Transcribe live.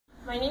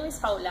My name is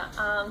Paula.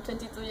 I'm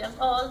 22 years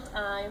old.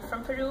 I'm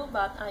from Peru,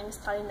 but I'm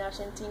studying in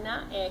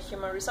Argentina,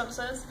 human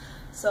resources.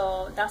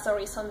 So that's the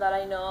reason that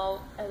I know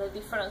the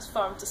different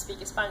form to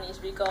speak Spanish,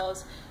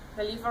 because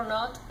believe it or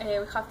not, we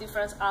have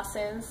different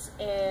accents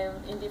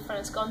in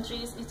different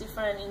countries. It's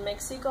different in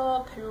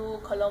Mexico, Peru,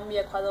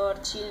 Colombia, Ecuador,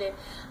 Chile,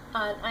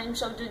 and I'm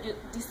showing you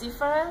this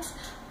difference.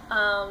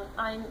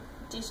 I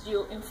teach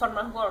you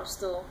informal words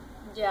too.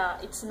 Yeah,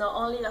 it's not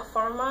only the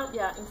formal,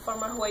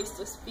 informal ways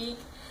to speak.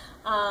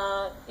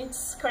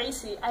 It's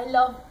crazy. I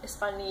love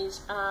Spanish,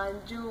 and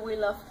you will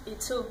love it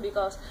too,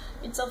 because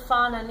it's so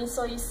fun and it's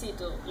so easy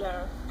to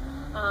learn.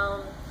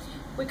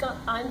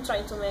 I'm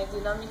trying to make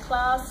dynamic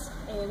class.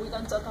 We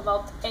can talk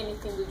about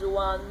anything that you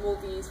want: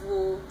 movies,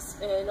 books,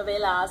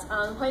 novelas,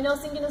 and why not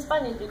sing in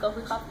Spanish, because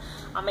we have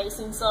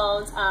amazing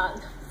songs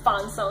and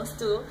fun songs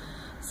too.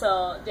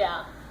 So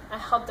yeah, I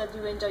hope that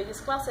you enjoy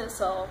these classes.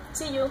 So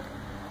see you.